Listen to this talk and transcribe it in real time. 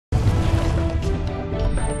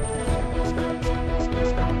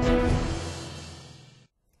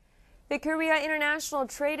The Korea International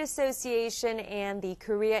Trade Association and the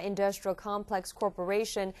Korea Industrial Complex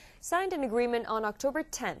Corporation signed an agreement on October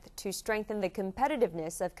 10th to strengthen the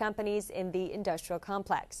competitiveness of companies in the industrial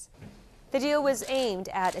complex. The deal was aimed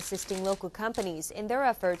at assisting local companies in their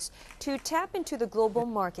efforts to tap into the global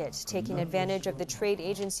market, taking advantage of the trade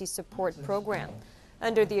agency support program.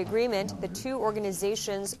 Under the agreement, the two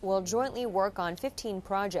organizations will jointly work on 15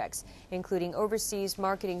 projects, including overseas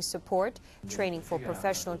marketing support, training for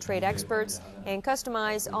professional trade experts, and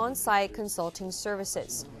customized on-site consulting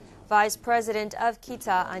services. Vice President of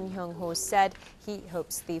KITA Ahn Hyung-ho said he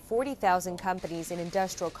hopes the 40,000 companies in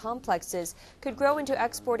industrial complexes could grow into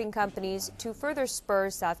exporting companies to further spur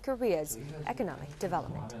South Korea's economic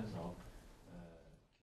development.